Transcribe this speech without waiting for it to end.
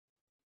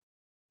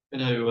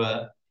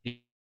going to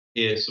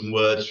hear some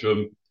words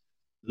from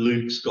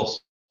Luke's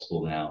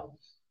Gospel now.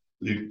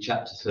 Luke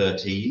chapter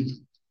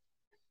 13,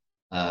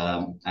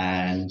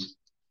 and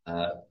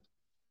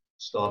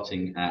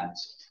starting at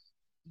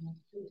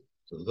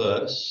the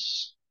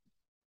verse.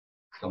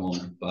 Come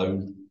on,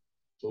 Bone,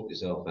 talk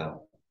yourself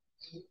out.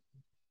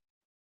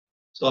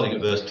 Starting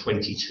at verse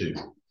 22.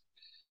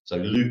 So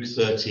Luke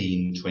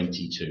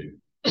 13:22.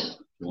 If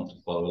you want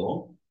to follow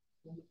along.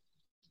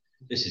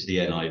 This is the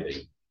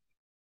NIV.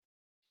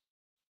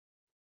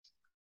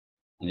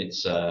 And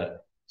it's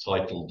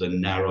titled The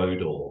Narrow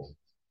Door.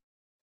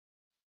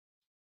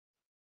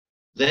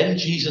 Then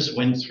Jesus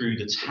went through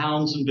the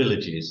towns and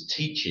villages,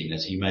 teaching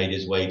as he made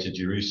his way to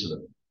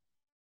Jerusalem.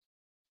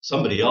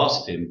 Somebody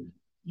asked him,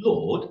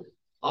 "Lord,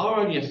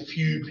 are only a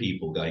few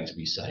people going to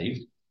be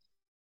saved?"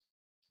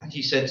 And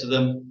he said to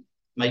them,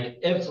 "Make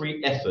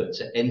every effort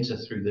to enter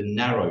through the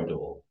narrow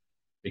door,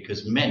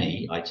 because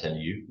many, I tell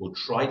you, will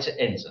try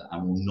to enter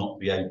and will not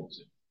be able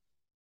to.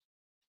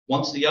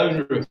 Once the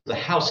owner of the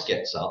house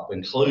gets up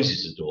and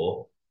closes the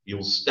door, you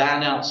will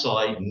stand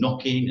outside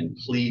knocking and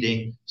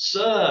pleading,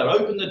 'Sir,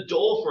 open the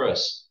door for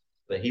us.'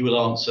 But he will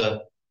answer,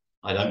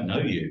 'I don't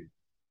know you,'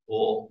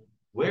 or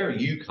 'Where are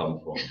you come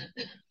from?'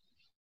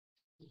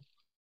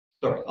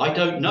 Sorry, 'I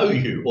don't know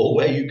you,' or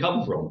 'Where you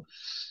come from.'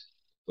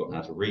 Forgotten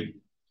how to read.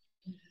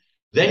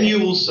 Then you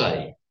will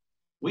say,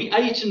 'We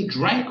ate and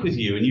drank with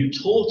you, and you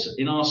taught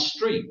in our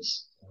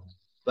streets.'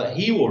 But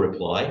he will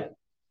reply,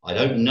 'I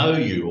don't know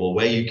you or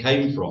where you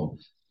came from.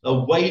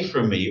 Away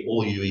from me,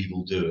 all you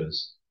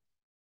evildoers.'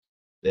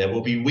 There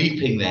will be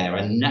weeping there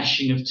and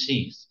gnashing of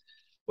teeth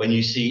when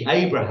you see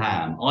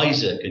Abraham,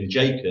 Isaac, and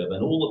Jacob,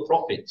 and all the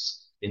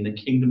prophets in the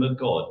kingdom of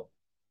God,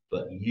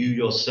 but you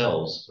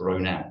yourselves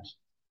thrown out.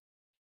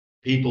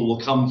 People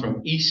will come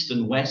from east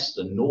and west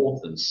and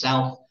north and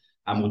south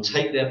and will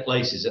take their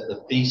places at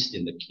the feast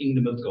in the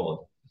kingdom of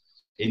God.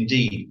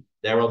 Indeed,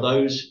 there are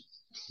those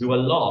who are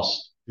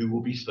last who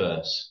will be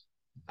first,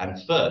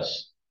 and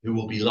first who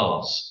will be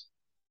last."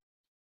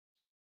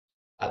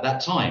 At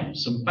that time,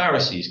 some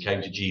Pharisees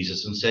came to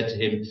Jesus and said to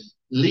him,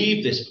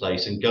 "Leave this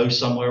place and go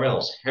somewhere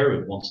else.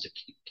 Herod wants to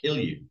kill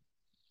you."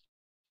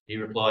 He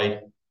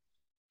replied,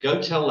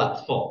 "Go tell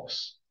that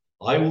fox,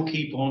 I will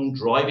keep on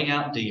driving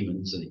out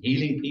demons and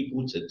healing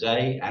people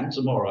today and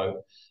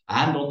tomorrow,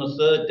 and on the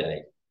third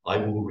day I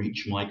will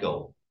reach my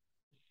goal.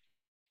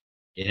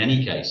 In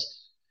any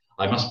case,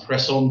 I must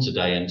press on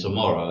today and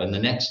tomorrow and the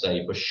next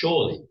day, for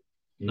surely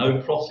no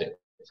prophet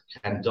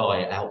can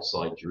die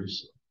outside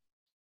Jerusalem.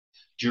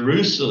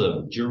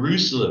 Jerusalem,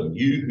 Jerusalem,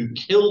 you who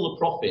kill the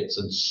prophets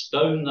and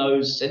stone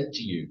those sent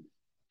to you,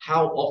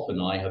 how often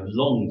I have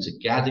longed to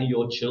gather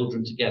your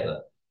children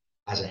together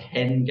as a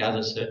hen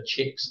gathers her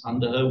chicks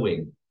under her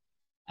wing,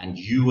 and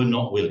you were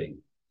not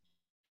willing.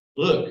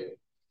 Look,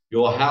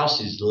 your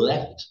house is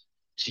left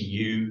to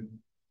you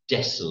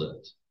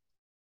desolate.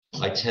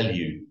 I tell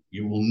you,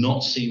 you will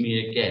not see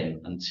me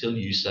again until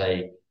you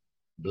say,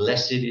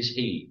 'Blessed is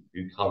he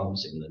who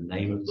comes in the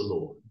name of the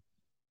Lord.'"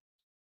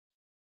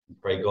 And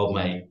pray God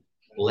may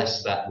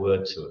bless that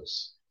word to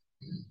us.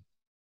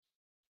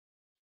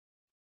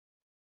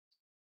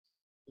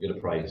 We're going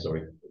to pray,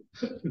 sorry.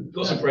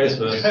 Got some prayers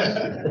first.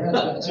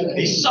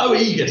 He's so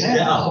eager to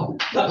get up.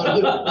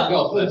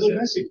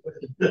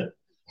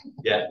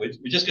 Yeah,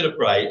 we're just going to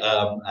pray,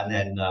 and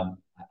then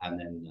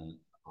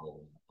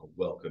I'll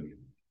welcome you.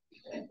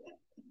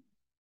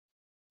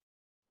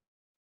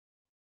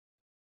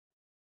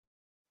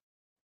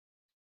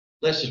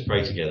 Let's just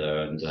pray together,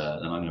 and then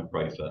I'm going to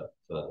pray for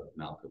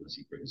Malcolm as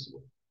he brings the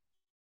word.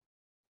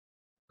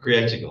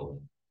 Creator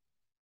God,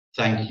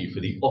 thank you for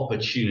the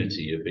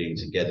opportunity of being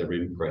together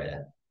in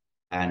prayer.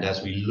 And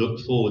as we look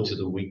forward to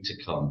the week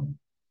to come,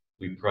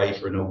 we pray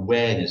for an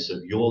awareness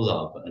of your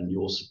love and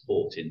your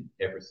support in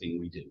everything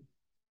we do.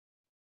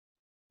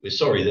 We're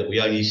sorry that we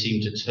only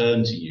seem to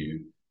turn to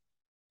you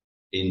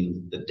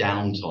in the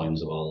down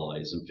times of our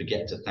lives and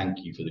forget to thank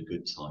you for the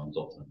good times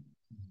often.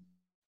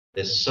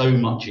 There's so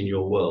much in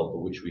your world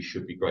for which we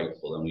should be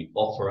grateful, and we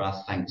offer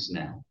our thanks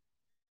now.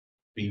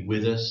 Be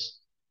with us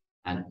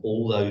and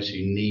all those who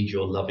need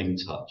your loving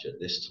touch at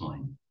this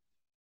time.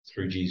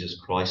 Through Jesus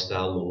Christ,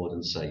 our Lord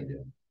and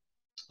Saviour.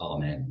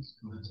 Amen.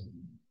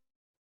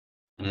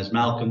 And as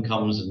Malcolm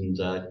comes and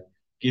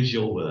gives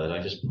your word, I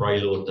just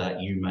pray, Lord,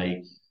 that you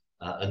may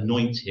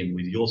anoint him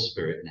with your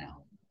spirit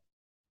now,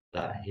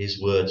 that his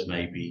words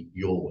may be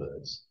your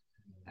words,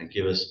 and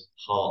give us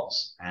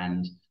hearts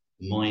and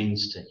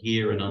minds to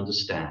hear and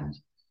understand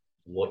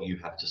what you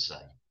have to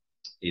say.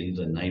 In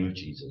the name of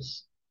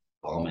Jesus.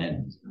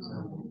 Amen.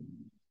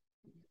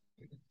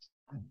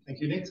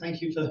 Thank you, Nick.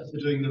 Thank you for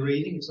doing the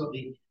reading. It's not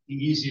the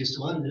easiest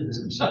one.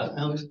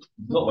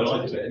 Not when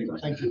I do it, anyway.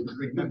 Thank you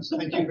for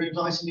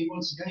inviting me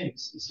once again.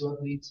 It's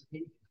lovely to be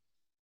here.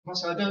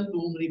 I don't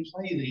normally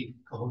play the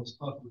cajon as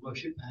part of the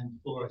worship and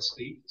before I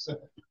speak. It's a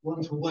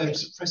wonderful way of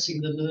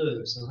suppressing the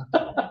nerves.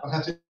 I'll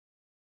have to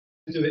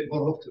do it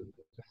more often.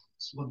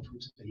 It's wonderful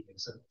to be here.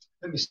 So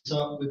let me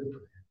start with a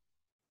prayer.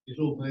 Dear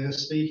Lord, may I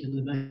speak in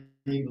the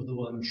name of the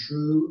one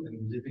true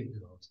and living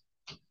God.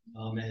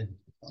 Amen.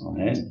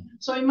 Amen.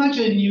 So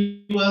imagine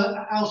you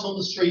were out on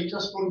the street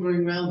just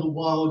wandering around the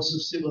wilds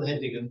of Sybil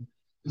Headingham,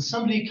 and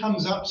somebody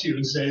comes up to you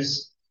and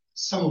says,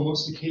 someone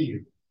wants to kill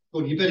you.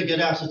 Well, you better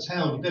get out of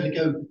town, you better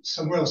go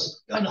somewhere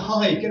else, go and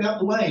hide, get out of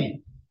the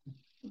way.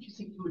 What do you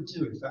think you would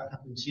do if that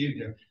happened to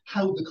you?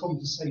 How would the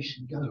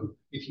conversation go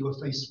if you were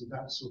faced with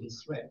that sort of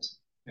threat?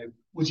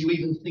 Would you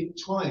even think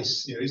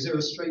twice? Is there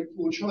a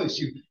straightforward choice?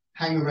 You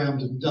hang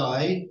around and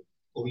die,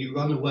 or you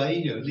run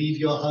away, leave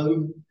your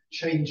home,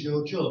 change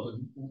your job,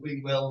 and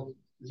we well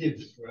live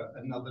for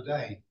another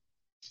day.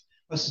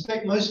 I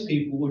suspect most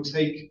people would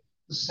take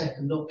the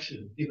second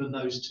option, given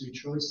those two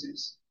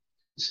choices,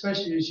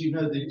 especially as you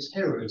know that it's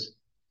Herod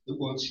that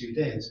wants you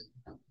dead.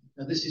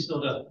 Now, this is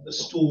not a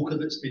stalker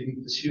that's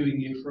been pursuing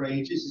you for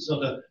ages. It's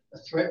not a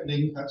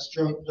threatening, perhaps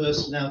drunk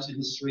person out in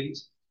the street.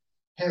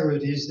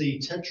 Herod is the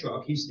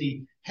tetrarch. He's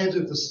the head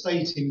of the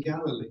state in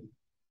Galilee.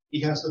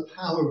 He has the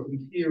power of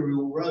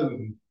imperial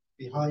Rome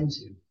behind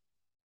him.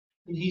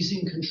 And he's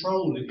in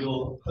control of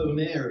your home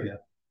area.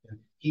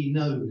 He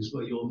knows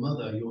where your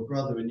mother, your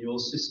brother, and your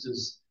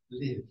sisters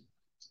live.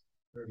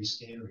 Very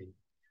scary.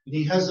 And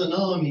he has an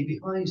army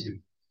behind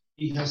him.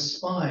 He has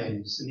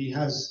spies and he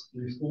has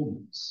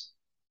informants.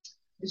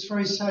 It's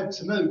very sad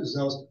to note, as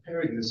I was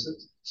preparing this,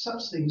 that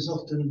such things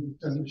often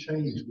don't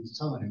change with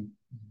time.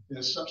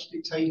 Such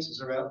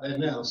dictators are out there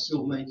now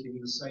still making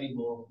the same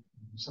or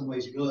in some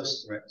ways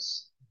worse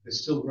threats. They're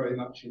still very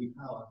much in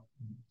power.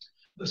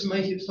 But to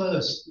make it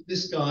first,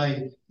 this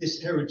guy,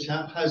 this Herod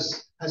chap,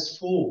 has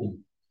form.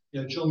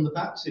 John the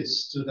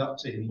Baptist stood up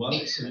to him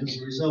once and as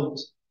a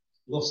result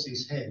lost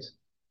his head.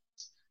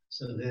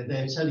 So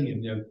they're telling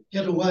him,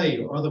 get away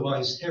or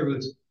otherwise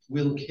Herod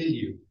will kill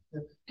you.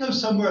 Go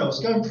somewhere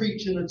else, go and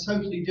preach in a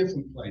totally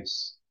different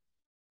place.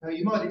 Now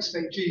you might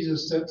expect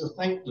Jesus to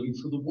thank them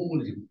for the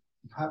warning,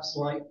 perhaps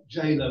like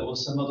J-Lo or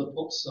some other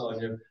pop star,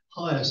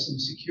 hire some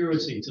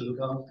security to look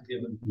after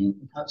him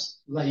and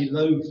perhaps lay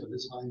low for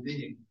the time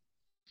being.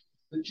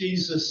 But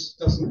Jesus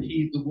doesn't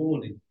heed the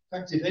warning. In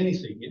fact, if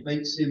anything, it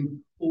makes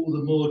him all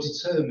the more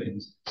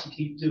determined to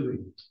keep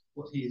doing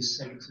what he is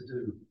sent to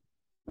do.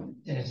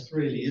 Death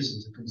really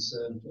isn't a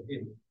concern for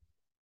him.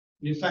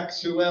 In fact,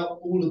 throughout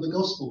all of the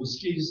Gospels,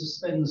 Jesus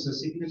spends a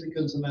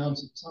significant amount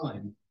of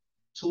time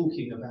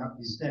talking about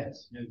his death.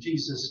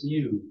 Jesus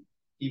knew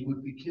he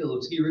would be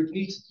killed. He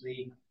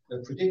repeatedly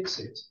predicts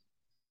it.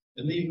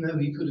 And even though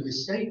he could have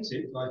escaped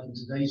it, like in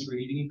today's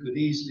reading, he could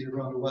easily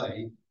run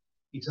away,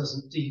 he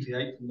doesn't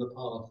deviate from the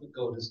path that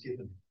God has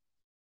given him.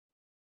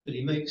 But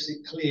he makes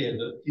it clear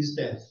that his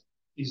death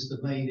is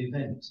the main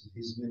event of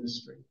his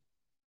ministry,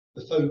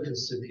 the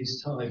focus of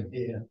his time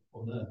here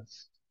on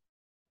earth.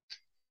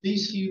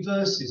 These few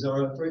verses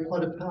are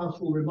quite a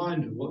powerful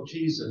reminder of what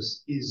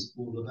Jesus is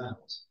all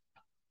about.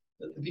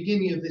 At the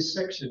beginning of this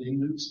section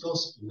in Luke's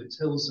Gospel, it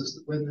tells us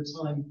that when the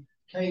time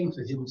came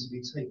for him to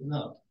be taken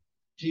up,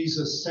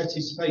 Jesus set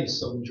his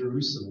face on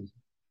Jerusalem.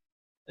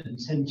 And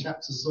 10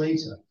 chapters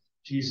later,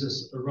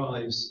 Jesus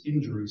arrives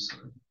in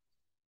Jerusalem,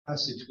 a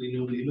passage we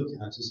normally look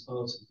at as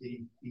part of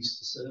the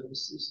Easter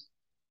services.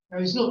 Now,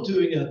 he's not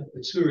doing a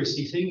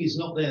touristy thing. He's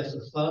not there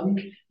for fun.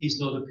 He's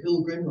not a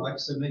pilgrim like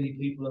so many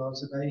people are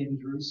today in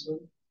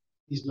Jerusalem.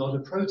 He's not a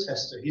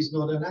protester. He's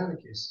not an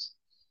anarchist.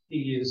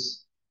 He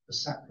is a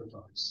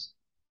sacrifice.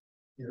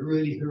 A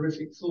really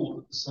horrific thought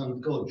that the Son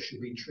of God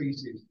should be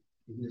treated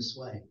in this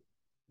way.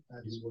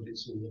 That is what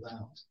it's all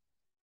about.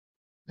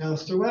 Now,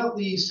 throughout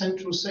the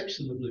central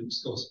section of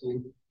Luke's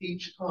Gospel,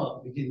 each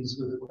part begins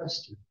with a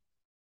question.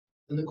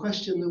 And the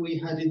question that we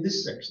had in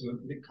this section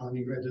that Nick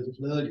kindly read a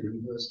little earlier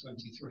in verse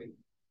 23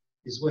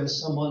 is where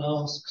someone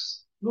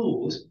asks,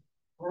 Lord,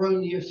 are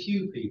only a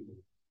few people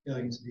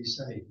going to be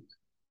saved?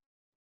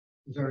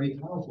 A very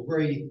powerful,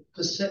 very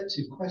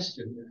perceptive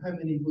question. How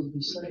many will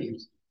be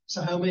saved?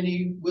 So how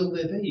many will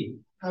there be?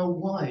 How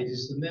wide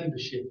is the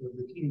membership of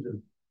the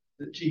kingdom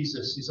that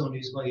Jesus is on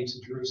his way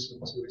to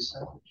Jerusalem to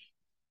establish?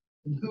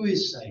 And who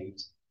is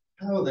saved?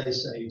 How are they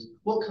saved?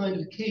 What kind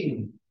of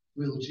king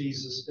will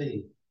Jesus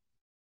be?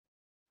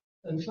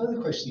 And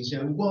further questions,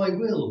 why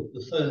will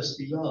the first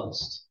be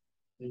last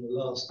and the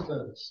last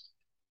first?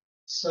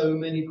 So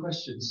many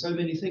questions, so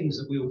many things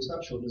that we will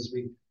touch on as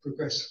we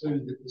progress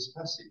through this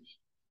passage.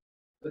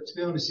 But to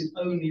be honest, it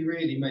only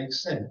really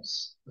makes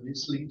sense when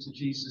it's linked to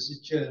Jesus'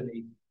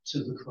 journey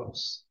to the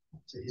cross,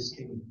 to his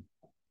kingdom.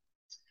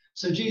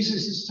 So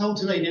Jesus is told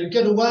today,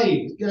 get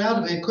away, get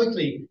out of here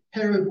quickly.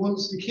 Herod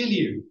wants to kill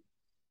you.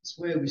 That's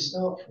where we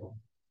start from.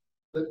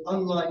 But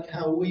unlike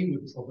how we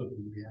would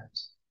probably react,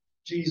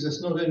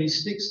 Jesus not only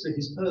sticks to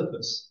his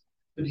purpose,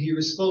 but he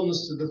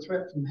responds to the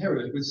threat from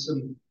Herod with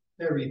some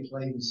very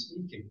plain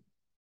speaking.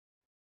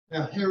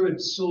 Now,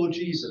 Herod saw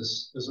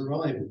Jesus as a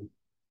rival.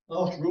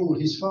 After all,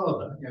 his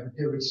father,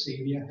 Herod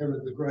Senior,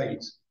 Herod the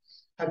Great,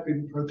 had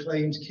been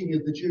proclaimed King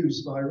of the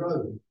Jews by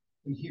Rome,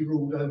 and he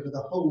ruled over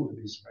the whole of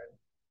Israel.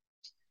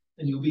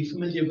 And you'll be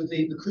familiar with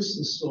the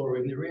Christmas story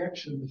and the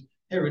reaction of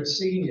Herod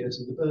Senior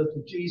to the birth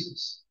of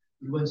Jesus,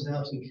 who went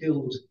out and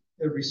killed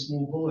every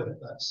small boy at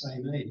that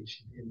same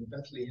age in the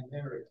Bethlehem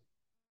area.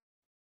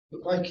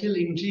 But by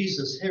killing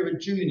Jesus,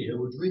 Herod Jr.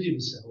 would rid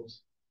himself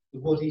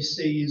of what he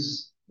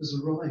sees as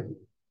a rival,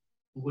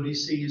 or what he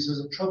sees as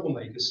a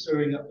troublemaker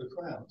stirring up the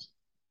crowd.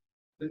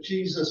 But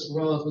Jesus,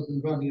 rather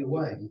than running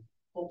away,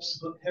 opts to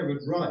put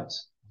Herod right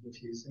on a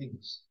few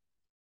things.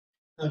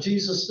 Now,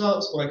 Jesus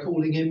starts by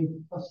calling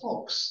him a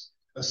fox,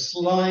 a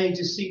sly,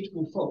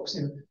 deceitful fox.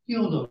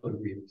 You're not a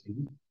real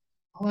king.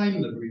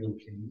 I'm the real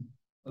king,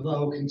 and I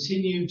will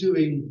continue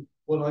doing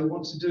what I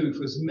want to do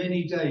for as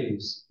many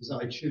days as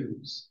I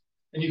choose.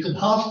 And you can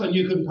huff and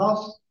you can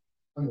puff.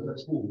 I know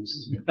that's wolves,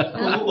 isn't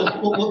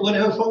it?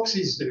 Whatever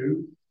foxes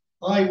do,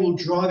 I will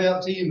drive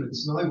out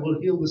demons and I will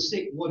heal the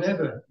sick,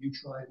 whatever you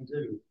try and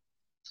do.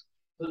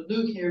 But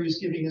Luke here is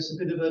giving us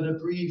a bit of an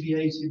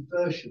abbreviated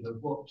version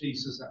of what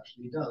Jesus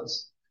actually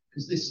does,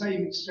 because this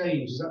same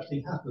exchange has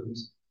actually happened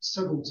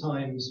several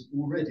times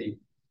already.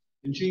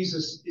 And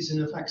Jesus is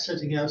in fact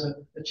setting out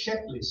a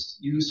checklist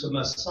used for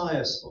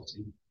Messiah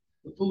spotting.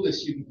 The full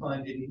list you can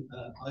find in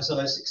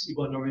Isaiah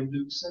 61 or in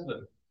Luke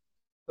 7.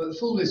 But the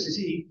full list is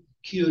he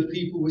cured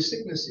people with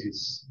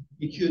sicknesses.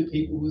 He cured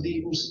people with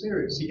evil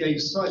spirits. He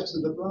gave sight to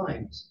the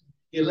blind.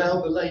 He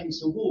allowed the lame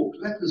to walk.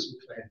 Lepers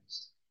were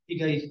cleansed. He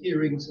gave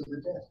hearing to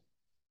the deaf.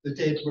 The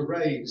dead were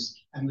raised,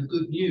 and the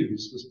good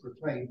news was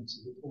proclaimed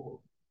to the poor.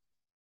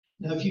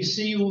 Now, if you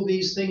see all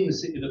these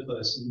things in a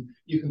person,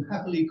 you can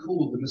happily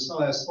call the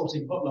Messiah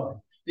spotting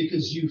hotline,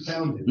 because you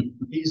found him.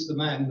 He's the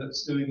man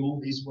that's doing all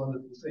these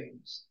wonderful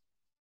things.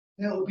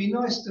 Now, it would be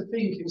nice to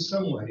think in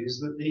some ways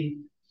that the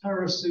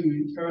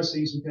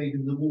Pharisees who gave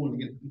him the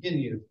warning at the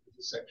beginning of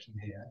the section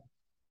here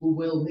were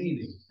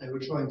well-meaning. They were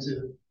trying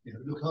to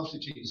look after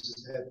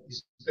Jesus, have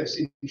his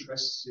best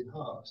interests in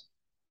heart.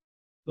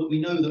 But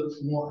we know that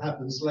from what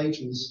happens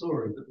later in the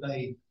story, that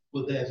they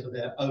were there for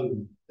their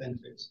own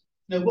benefit.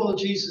 Now, while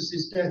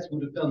Jesus' death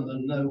would have done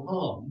them no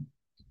harm,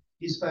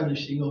 his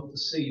vanishing off the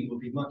scene would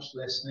be much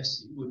less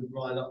messy. It wouldn't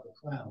rile up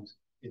the crowd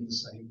in the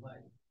same way.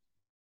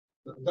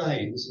 But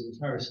they, the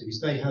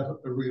Pharisees, they have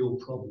a real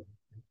problem.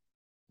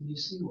 And you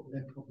see what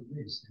their problem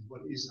is, and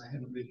what it is they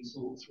haven't really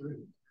thought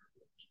through.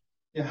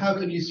 Now, how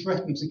can you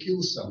threaten to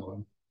kill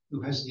someone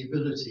who has the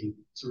ability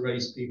to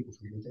raise people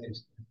from the dead?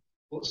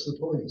 What's the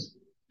point?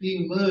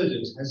 Being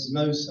murdered has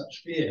no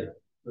such fear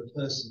for a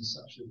person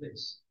such as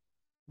this.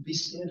 Be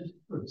scared of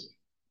Herod.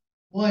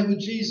 Why would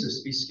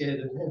Jesus be scared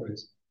of Herod?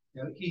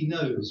 He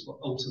knows what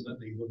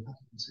ultimately will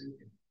happen to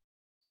him.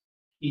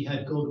 He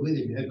had God with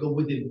him. He had God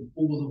with him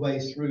all the way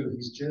through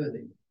his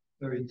journey,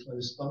 very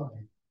close by.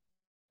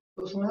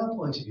 But from our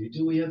point of view,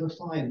 do we ever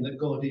find that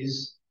God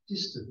is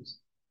distant,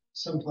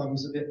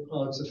 sometimes a bit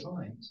hard to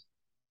find?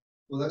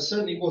 Well, that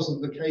certainly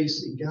wasn't the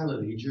case in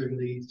Galilee during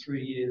the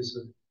 3 years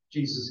of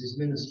Jesus'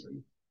 ministry.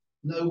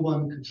 No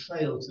one could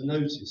fail to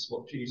notice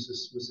what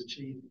Jesus was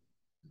achieving.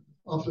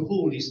 After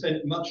all, he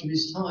spent much of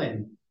his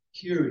time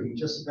curing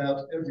just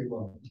about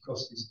everyone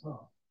across his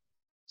path.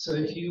 So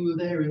if you were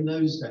there in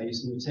those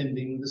days and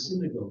attending the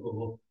synagogue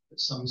or at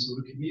some sort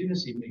of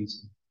community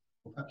meeting,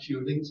 or perhaps you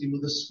were linked in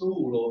with a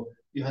school or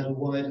you had a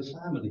wider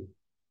family,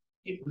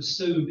 it would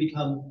soon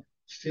become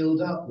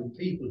filled up with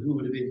people who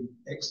would have been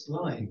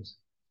ex-blind,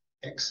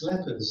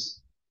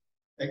 ex-lepers,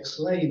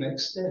 ex-lame,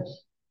 ex-deaf,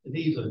 and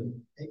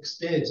even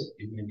ex-dead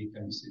in many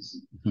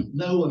cases.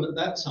 No one at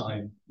that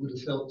time would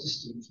have felt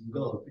distant from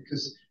God,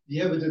 because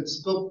the evidence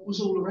of God was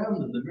all around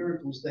them. The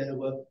miracles there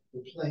were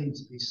plain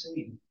to be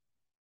seen.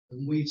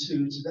 And we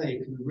too today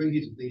can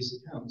read of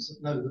these accounts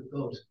that know that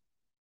God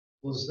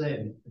was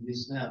then and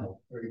is now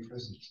very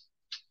present.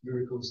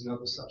 Miracles and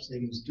other such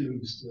things do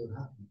still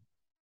happen.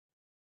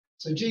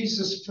 So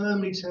Jesus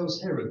firmly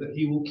tells Herod that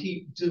he will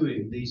keep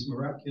doing these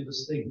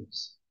miraculous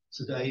things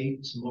today,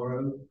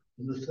 tomorrow,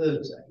 and the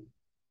third day,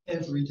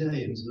 every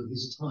day until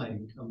his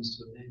time comes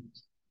to an end.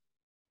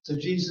 So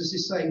Jesus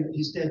is saying that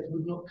his death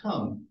would not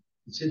come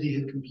until he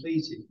had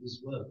completed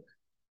his work.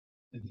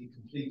 And he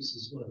completes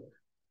his work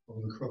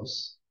on the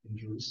cross in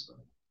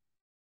Jerusalem.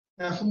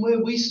 Now, from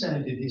where we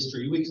stand in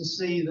history, we can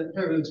see that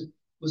Herod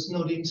was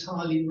not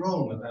entirely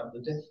wrong about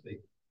the death thing.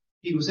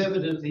 He was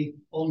evidently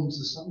on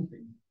to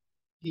something.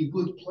 He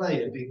would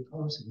play a big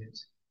part in it.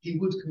 He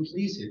would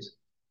complete it.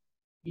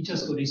 He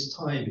just got his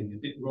timing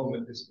a bit wrong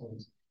at this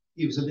point.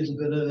 He was a little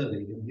bit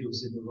early and he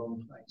was in the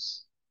wrong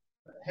place.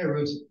 But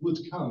Herod would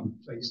come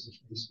face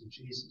to face with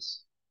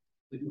Jesus.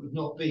 But it would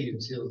not be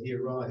until he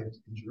arrived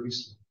in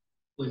Jerusalem,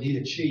 when he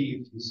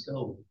achieved his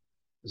goal,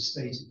 as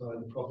stated by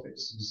the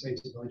prophets and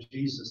stated by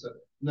Jesus, that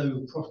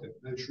no prophet,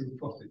 no true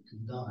prophet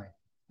can die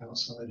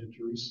outside of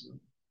Jerusalem.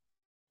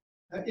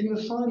 In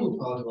the final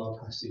part of our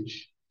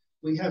passage,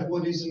 we have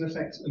what is in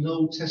effect an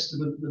Old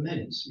Testament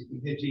lament. You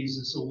can hear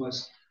Jesus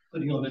almost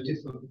putting on a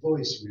different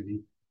voice,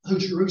 really. O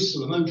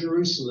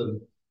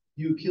Jerusalem,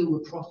 you kill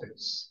the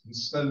prophets and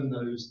stone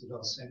those that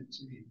are sent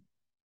to you.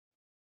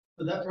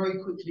 But that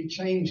very quickly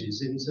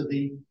changes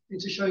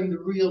into showing the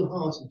real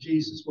heart of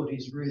Jesus, what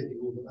he's really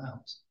all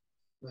about,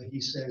 where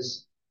he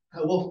says,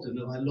 how often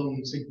have I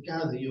longed to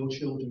gather your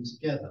children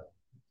together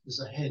as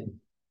a hen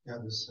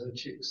gathers her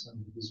chicks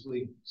under his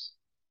wings.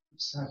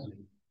 But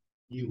sadly,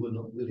 you were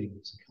not willing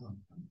to come.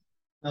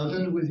 Now, I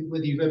don't know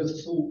whether you've ever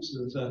thought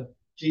of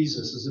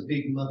Jesus as a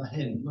big mother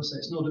hen. I must say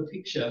it's not a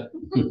picture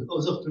that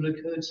has often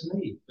occurred to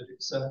me, but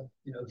it's a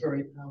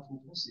very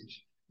powerful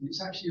passage. And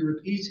it's actually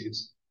repeated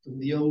from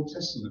the Old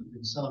Testament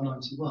in Psalm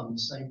 91. The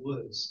same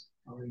words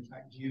are in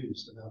fact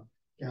used about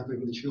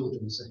gathering the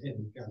children as a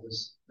hen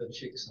gathers her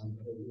chicks under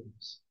her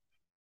wings.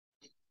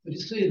 But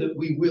it's clear that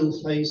we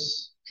will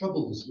face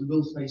troubles, we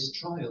will face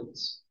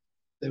trials.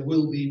 There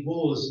will be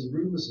wars and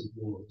rumours of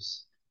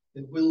wars.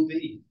 There will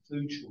be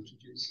food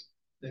shortages.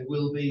 There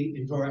will be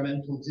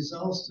environmental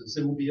disasters.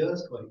 There will be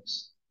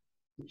earthquakes.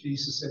 But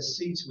Jesus says,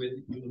 see to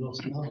it that you are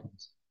not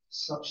alarmed.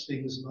 Such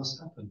things must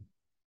happen.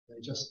 They're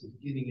just the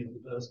beginning of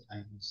the birth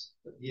pains,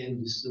 but the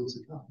end is still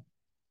to come.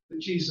 But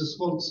Jesus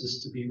wants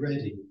us to be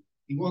ready.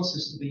 He wants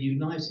us to be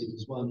united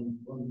as one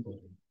body.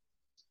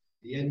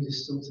 The end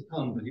is still to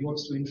come, but he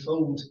wants to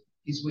enfold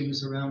his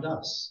wings around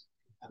us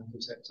and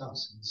protect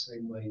us in the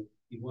same way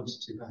he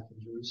wanted to back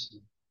in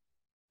Jerusalem.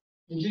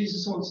 And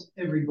Jesus wants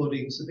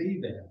everybody to be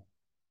there.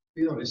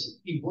 To be honest,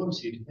 he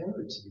wanted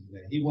Herod to be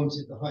there. He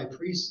wanted the high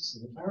priests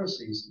and the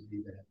Pharisees to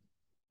be there.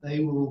 They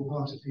were all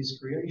part of his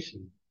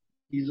creation.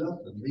 He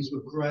loved them. These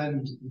were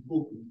grand,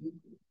 important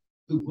people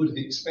who would have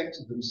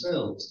expected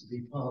themselves to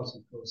be part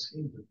of God's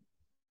kingdom.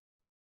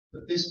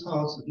 But this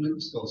part of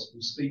Luke's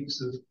gospel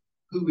speaks of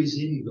who is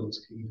in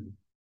God's kingdom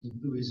and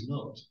who is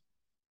not.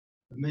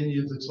 And many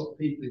of the top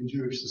people in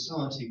Jewish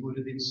society would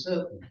have been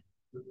certain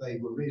that they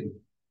were in,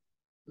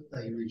 but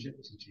they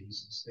rejected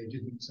Jesus. They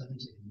didn't turn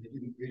to him. They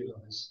didn't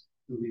realise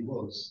who he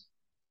was.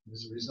 And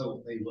as a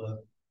result, they were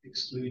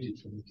excluded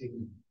from the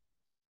kingdom.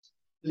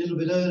 A little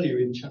bit earlier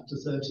in chapter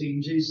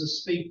 13,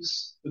 Jesus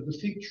speaks of the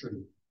fig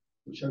tree,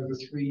 which over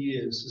 3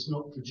 years has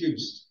not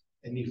produced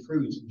any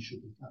fruit and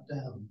should be cut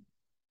down.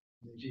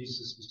 And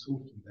Jesus was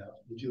talking about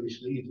the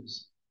Jewish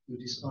leaders who,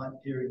 despite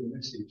hearing the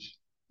message,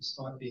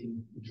 despite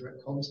being in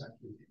direct contact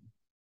with him,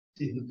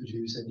 didn't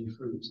produce any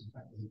fruit. In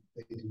fact,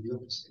 they did the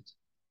opposite.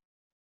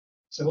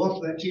 So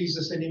after that,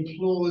 Jesus then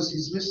implores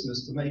his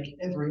listeners to make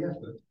every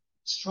effort,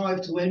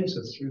 strive to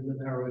enter through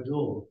the narrow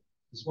door,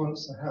 because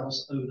once the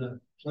house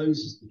owner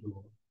closes the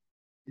door,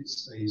 it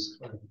stays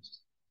closed.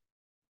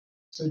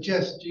 So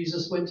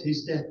Jesus went to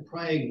his death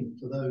praying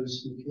for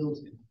those who killed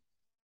him.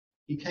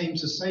 He came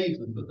to save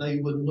them, but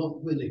they were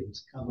not willing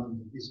to come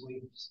under his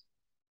wings.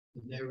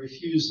 And their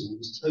refusal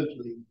was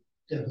totally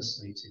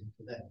devastating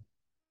for them.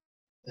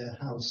 Their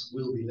house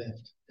will be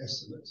left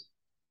desolate.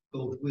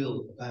 God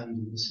will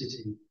abandon the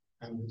city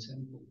and the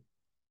temple.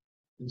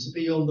 And to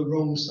be on the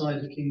wrong side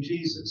of King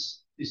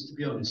Jesus is, to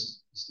be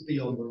honest, is to be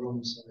on the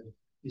wrong side of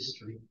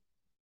history.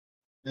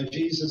 Now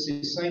Jesus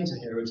is saying to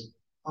Herod,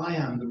 I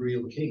am the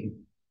real king.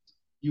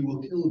 You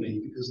will kill me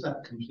because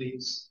that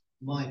completes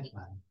my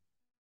plan.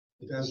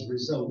 But as a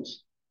result,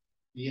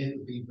 the end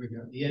will be bring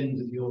out the end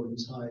of your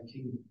entire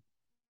kingdom.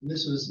 And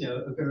this was,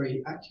 a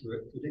very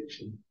accurate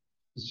prediction.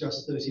 It's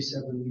just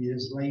 37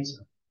 years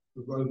later,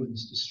 the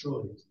Romans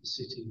destroyed the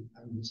city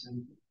and the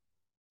temple.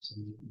 So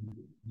you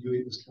knew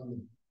it was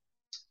coming.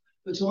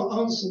 But to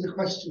answer the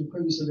question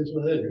posed a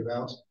little earlier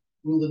about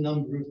will the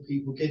number of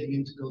people getting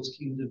into God's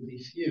kingdom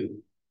be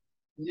few?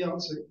 The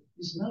answer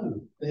is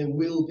no. There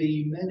will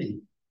be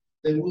many.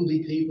 There will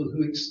be people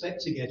who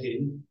expect to get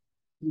in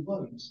who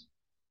won't.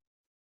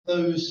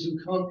 Those who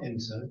can't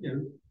enter,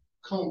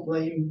 can't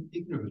blame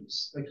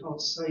ignorance. They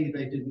can't say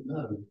they didn't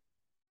know.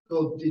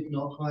 God did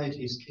not hide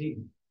his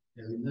king.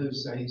 In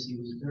those days he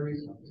was very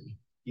public.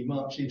 He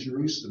marched in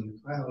Jerusalem,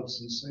 crowds,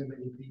 and so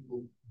many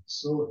people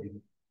saw him.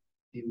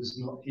 He was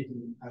not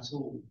hidden at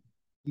all.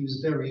 He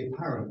was very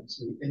apparent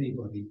to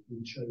anybody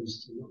who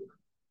chose to look.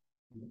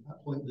 And at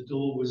that point, the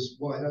door was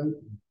wide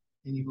open.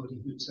 Anybody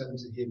who turned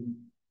to him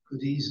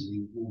could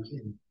easily walk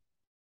in.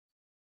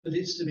 But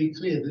it's to be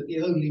clear that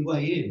the only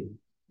way in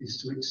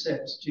is to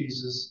accept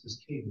Jesus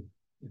as king,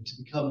 and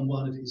to become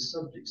one of his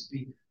subjects, to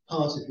be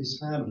part of his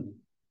family,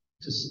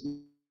 to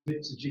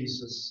submit to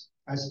Jesus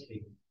as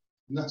king.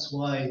 And that's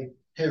why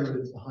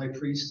Herod, the high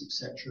priest,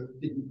 etc.,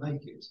 didn't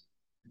make it.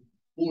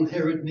 All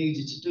Herod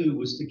needed to do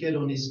was to get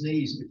on his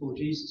knees before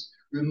Jesus,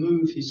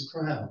 remove his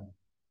crown,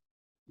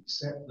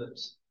 accept that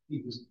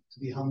he was to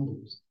be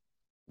humbled.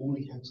 All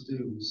he had to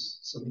do was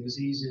something as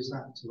easy as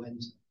that, to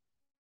enter.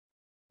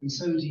 And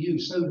so do you,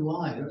 so do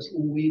I. That's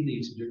all we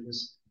need to do,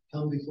 is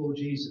come before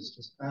Jesus,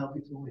 just bow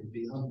before him,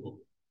 be humble.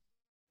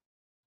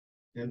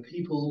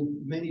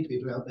 Many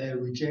people out there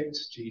reject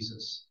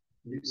Jesus.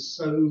 And it's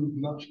so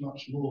much,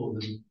 much more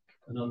than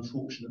an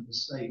unfortunate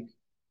mistake.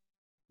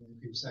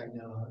 People saying,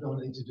 no, I don't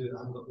need to do it, I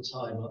haven't got the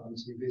time, I'm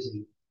too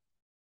busy.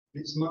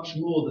 It's much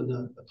more than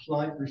a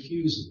polite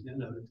refusal.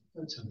 No,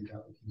 don't tell me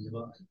about the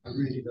kingdom, I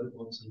really don't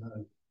want to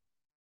know.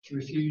 To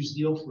refuse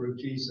the offer of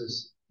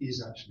Jesus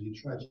is actually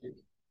tragic.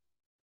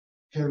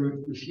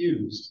 Herod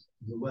refused,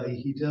 and the way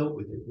he dealt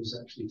with it was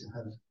actually to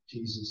have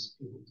Jesus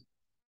killed.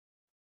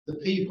 The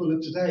people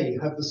of today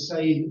have the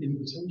same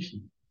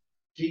invitation.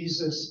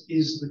 Jesus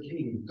is the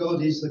King,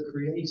 God is the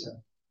Creator,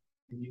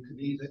 and you can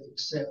either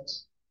accept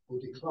or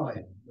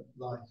decline that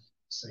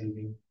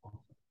life-saving offer.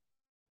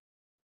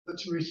 But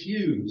to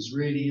refuse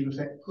really, in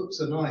effect, puts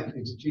a knife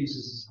into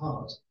Jesus'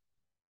 heart.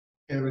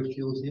 Herod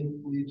killed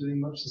him. We're doing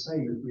much the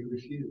same if we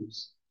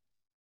refuse.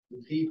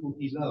 The people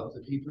he loved,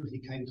 the people he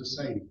came to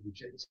save,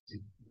 rejected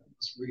him. That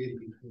must really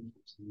be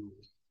painful to the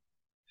Lord.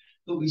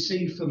 But we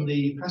see from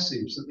the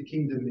passage that the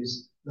kingdom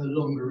is no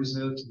longer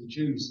reserved to the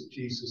Jews that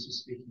Jesus was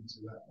speaking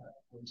to at that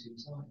point in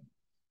time.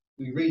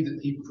 We read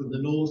that people from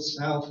the north,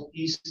 south,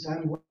 east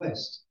and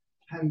west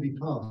can be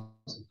part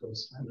of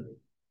God's family.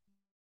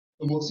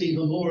 And what's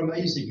even more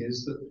amazing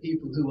is that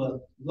people who are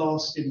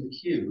last in the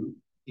queue,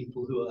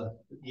 people who are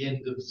at the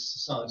end of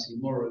society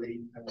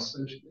morally and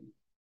socially,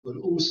 will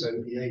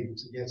also be able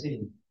to get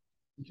in,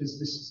 because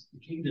the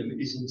kingdom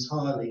is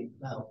entirely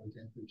about the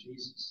death of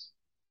Jesus.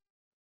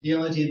 The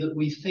idea that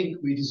we think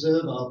we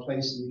deserve our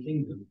place in the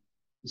kingdom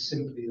is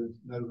simply of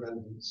no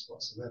relevance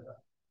whatsoever.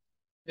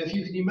 Now, if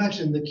you can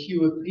imagine the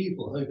queue of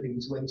people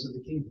hoping to enter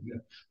the kingdom,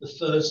 the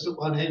first at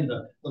one end,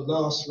 the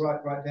last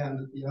right down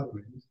at the other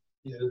end,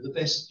 the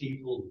best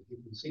people who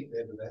think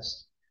they're the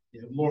best,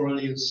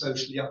 morally and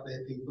socially up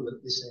there people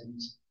at this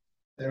end,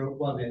 they're at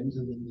one end,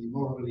 and then the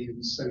morally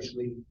and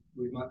socially,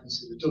 we might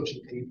consider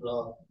dodgy people,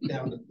 are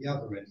down at the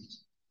other end.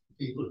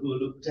 People who are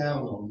looked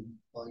down on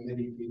by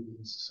many people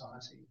in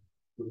society,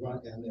 who are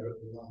right down there at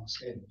the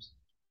last end.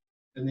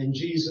 And then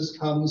Jesus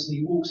comes and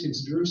he walks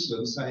into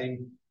Jerusalem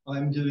saying,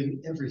 I'm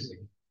doing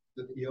everything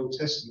that the Old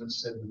Testament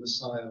said the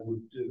Messiah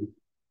would do.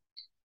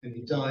 And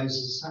he dies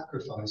as a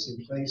sacrifice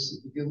in place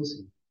of the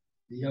guilty,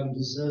 the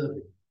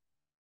undeserving,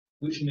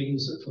 which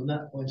means that from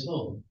that point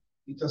on,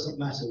 it doesn't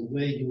matter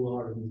where you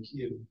are in the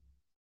queue,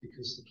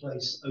 because the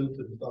place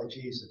opened by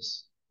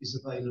Jesus is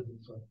available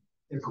for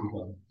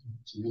everyone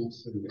to walk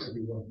through,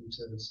 everyone who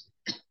turns.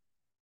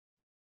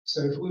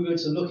 So if we were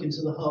to look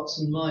into the hearts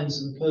and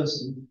minds of the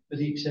person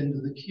at each end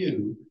of the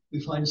queue, we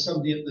find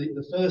somebody at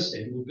the first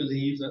end will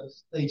believe that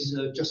they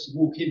deserve just to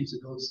walk into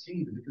God's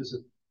kingdom because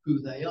of who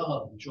they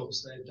are, the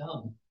jobs they've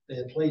done,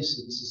 their place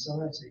in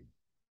society.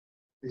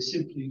 They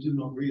simply do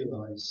not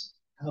realise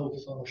how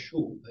far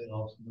short they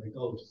are from where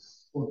God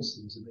wants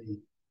them to be.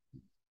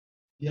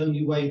 The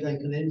only way they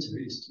can enter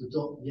is to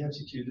adopt the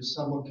attitude of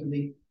someone from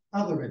the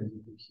other end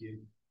of the queue.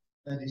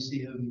 That is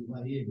the only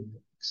way in.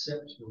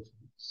 Accept your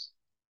faults.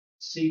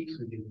 Seek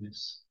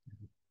forgiveness.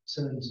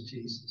 Turn to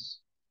Jesus.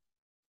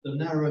 The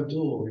narrow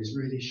door is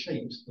really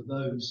shaped for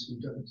those who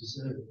don't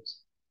deserve it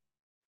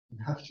and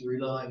have to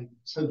rely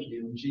totally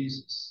on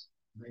Jesus.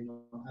 They may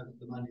not have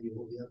the money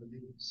or the other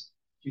means.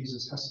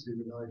 Jesus has to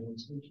be relied on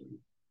totally.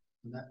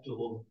 And that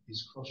door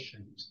is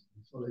cross-shaped.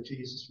 You follow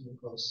Jesus from the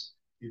cross,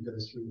 you go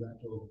through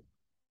that door.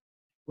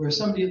 Whereas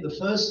somebody at the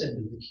first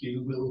end of the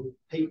queue will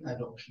hate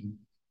that option.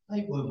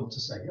 They won't want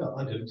to say, oh,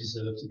 I don't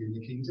deserve to be in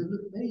the kingdom.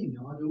 Look at me,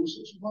 I do all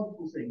sorts of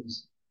wonderful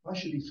things. I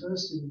should be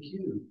first in the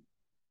queue.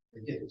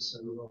 They get it so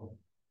wrong.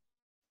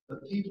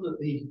 But people at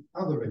the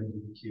other end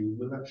of the queue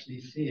will actually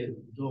fear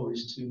that the door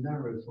is too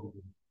narrow for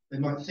them. They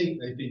might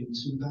think they've been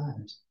too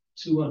bad,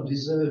 too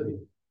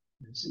undeserving,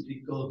 and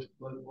simply God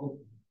won't want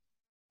them.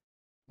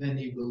 Then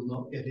you will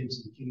not get into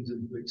the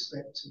kingdom you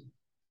expect to.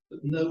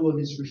 But no one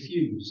is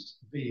refused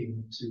for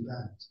being too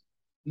bad.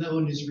 No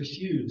one is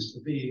refused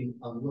for being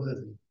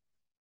unworthy.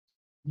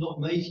 Not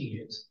making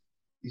it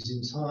is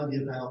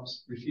entirely about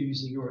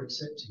refusing or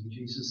accepting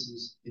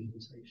Jesus'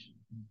 invitation.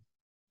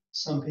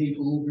 Some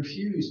people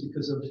refuse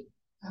because of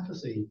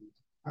apathy,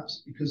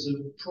 perhaps because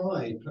of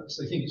pride, perhaps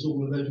they think it's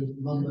all a load of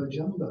mumbo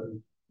jumbo,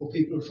 or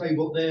people are afraid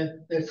what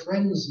their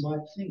friends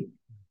might think.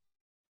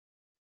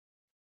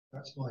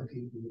 That's why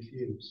people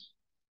refuse.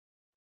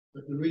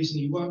 But the reason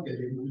you won't get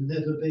in will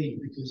never be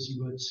because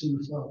you are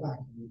too far back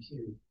in the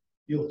queue.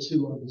 You're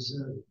too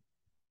undeserving.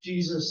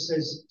 Jesus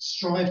says,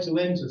 strive to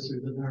enter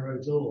through the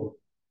narrow door.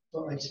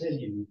 But I tell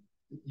you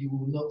that you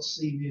will not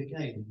see me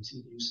again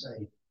until you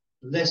say,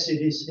 blessed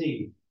is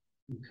he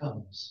who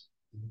comes.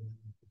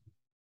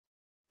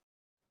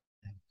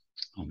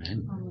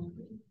 Amen.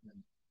 Amen.